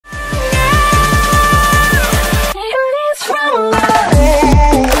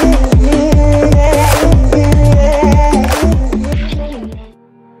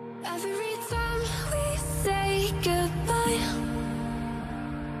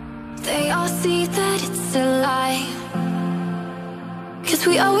they all see that it's a lie. 'Cause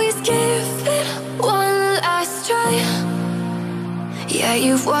we always give it one last try. Yeah,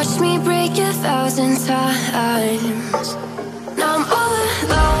 you've watched me break 1,000 times. Now I'm all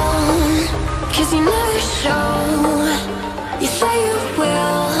alone, 'cause you never show. You say you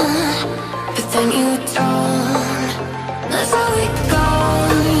will, but then you don't. That's how it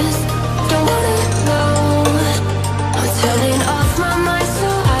goes. Don't wanna know. I'm turning off my mind so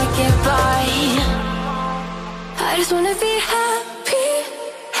I get by. I just wanna be happy,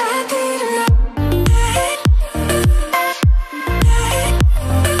 happy tonight.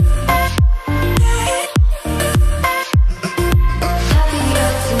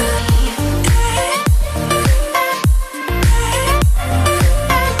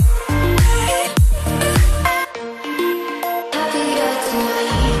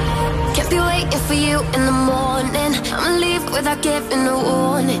 Without giving a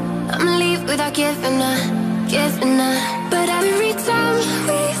warning, I'ma leave without giving a. But every time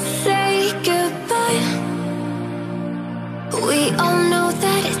we say goodbye, we all know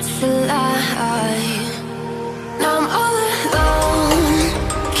that it's a lie. Now I'm all alone,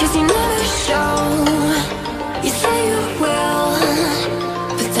 'cause you never show. You say you will,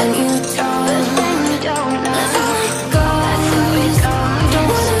 but then you don't. That's how it goes. Don't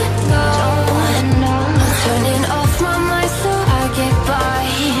wanna know. I'm turning off my mind so I get by.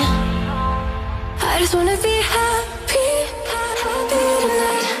 I just wanna be happy, happy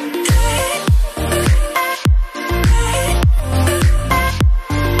tonight.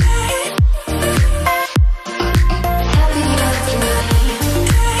 Happier tonight.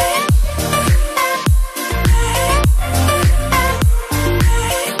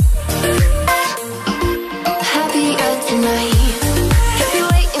 Happier tonight. Kept me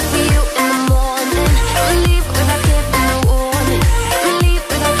waiting for you in the morning. I'ma leave without giving a warning. I'ma leave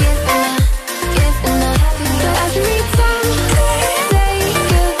without giving a. But every time we say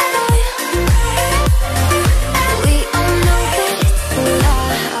goodbye, we all know that it's a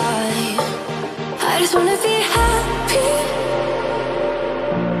lie. I just wanna be happy.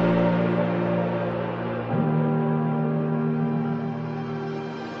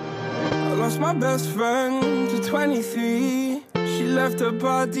 I lost my best friend to 23. She left her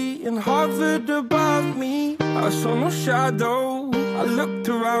body and hovered above me. I saw no shadow, I looked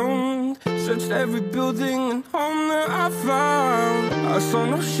around, searched every building and home that I found. I saw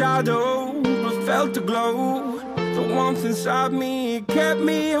no shadow, but felt the glow. The warmth inside me, it kept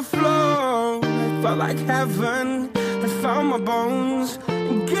me afloat. It felt like heaven had found my bones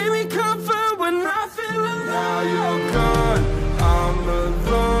and gave me comfort when I feel alone. Now you're gone, I'm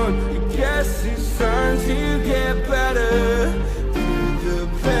alone. I guess it's time to get better. Through the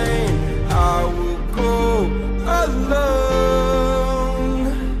pain, I will go alone.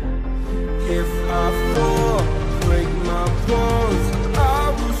 If I fall, break my bones, I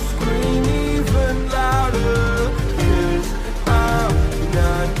will scream even louder. 'Cause I'm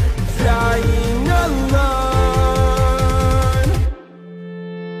not dying alone.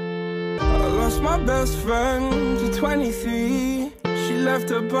 I lost my best friend to 23. She left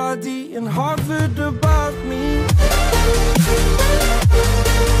her body and hovered above me.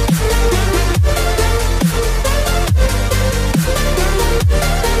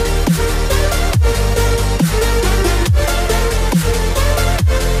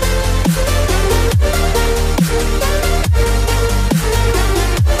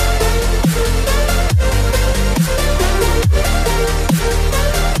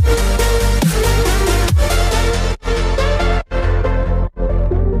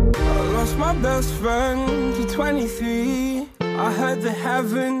 Best friend to 23. I heard the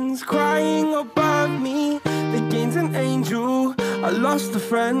heavens crying above me. They gained an angel, I lost a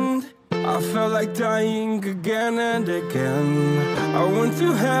friend. I felt like dying again and again. I went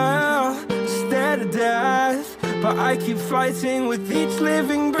through hell, stared at death, but I keep fighting with each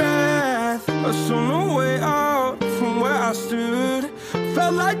living breath. I saw no way out from where I stood.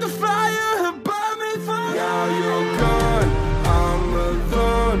 Felt like the fire had burned me through. Now you're gone, I'm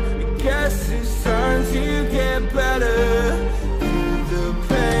alone. Guess it's time to get better. Through the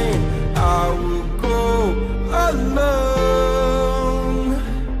pain, I will go alone.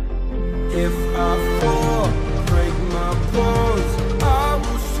 If I fall, break my bones, I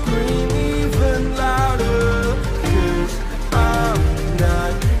will scream even louder. 'Cause I'm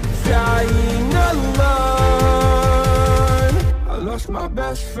not dying alone. I lost my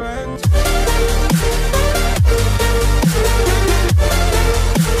best friend.